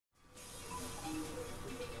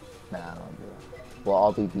Nah, I don't do it. We'll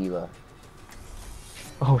all be D.Va.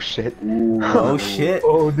 Oh shit. Oh shit.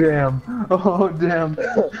 Oh damn. Oh damn.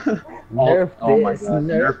 Nerf oh my this, god.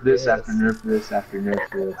 Nerf this this. after nerf this after nerf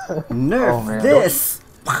this. Nerf Oh, man. this.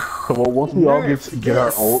 So once we all Nerf get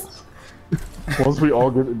our this. ults, once we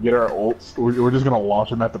all get our ults, we're just gonna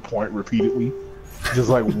launch them at the point repeatedly. Just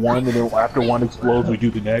like one, and then after one explodes, we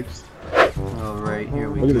do the next. Alright,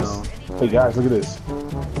 here we Look at go. this. Hey guys, look at this.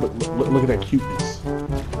 Look at that cuteness.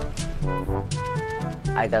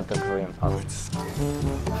 I got the Korean pump.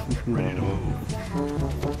 Ready to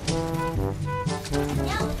move.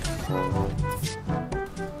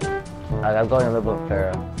 I'm going a little bit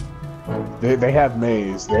Pharaoh. They have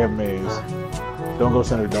maze. They have maze. Don't go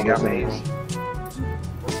center. Don't go center. maze.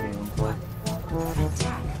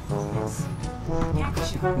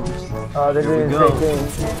 Oh, they're Here we doing the go. same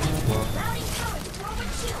thing.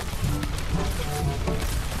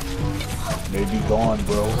 Maybe gone,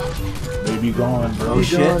 bro. Maybe gone, bro. Oh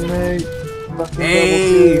shit. Done, mate. Fucking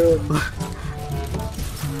Hey. double kill.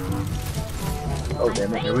 Oh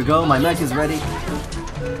damn it. Here we go. My mech is ready.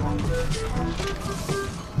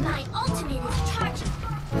 My ultimate is charging.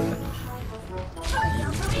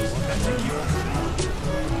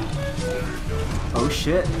 Oh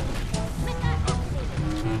shit.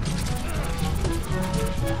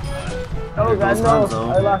 Oh There god, goes no! Hanzo.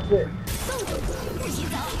 I lost it.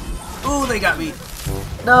 Ooh, they got me.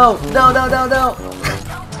 No, no, no, no, no.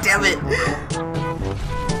 Damn it.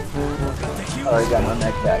 Oh, I got my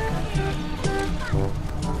neck back.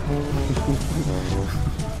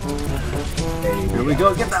 Here we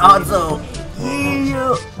go. Get the Hanzo.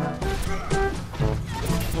 Yeah.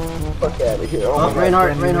 Fuck out of here. Oh, my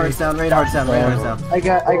God, Reinhardt's down. Reinhardt's down. Reinhardt's down. I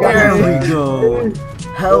got There it. we go.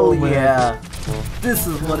 Hell yeah. This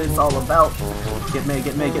is what it's all about. Get me.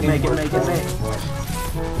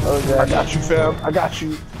 Oh I god. got you, fam. I got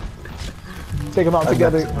you. Take them out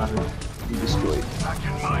together. You destroyed. Back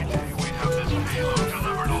in my day, we'd have this payload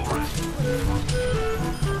delivered already.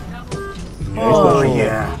 Oh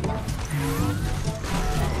yeah.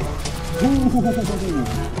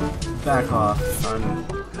 Back off, son.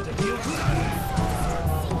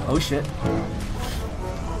 Oh shit.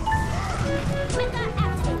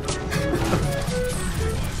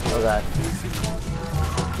 Oh god.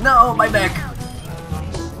 No, my mech.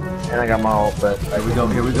 And I got my ult, but Here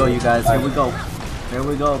we go, you guys. Here we go. Here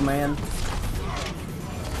we go, man.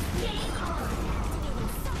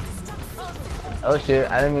 Oh shit,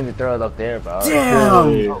 I didn't mean to throw it up there, bro.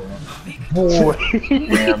 Damn! Boy.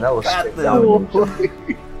 damn, that was Got straight them. down.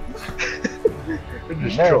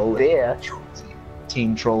 Just Nerf trolling. there.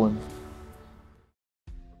 Team trolling.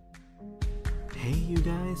 Hey you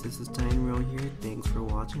guys, this is Tiny here. Thanks for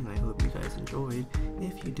watching. I hope you guys enjoyed.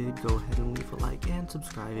 If you did, go ahead and leave a like and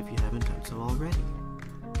subscribe if you haven't done so already.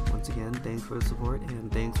 Once again, thanks for the support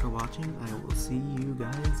and thanks for watching. I will see you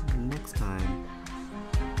guys next time.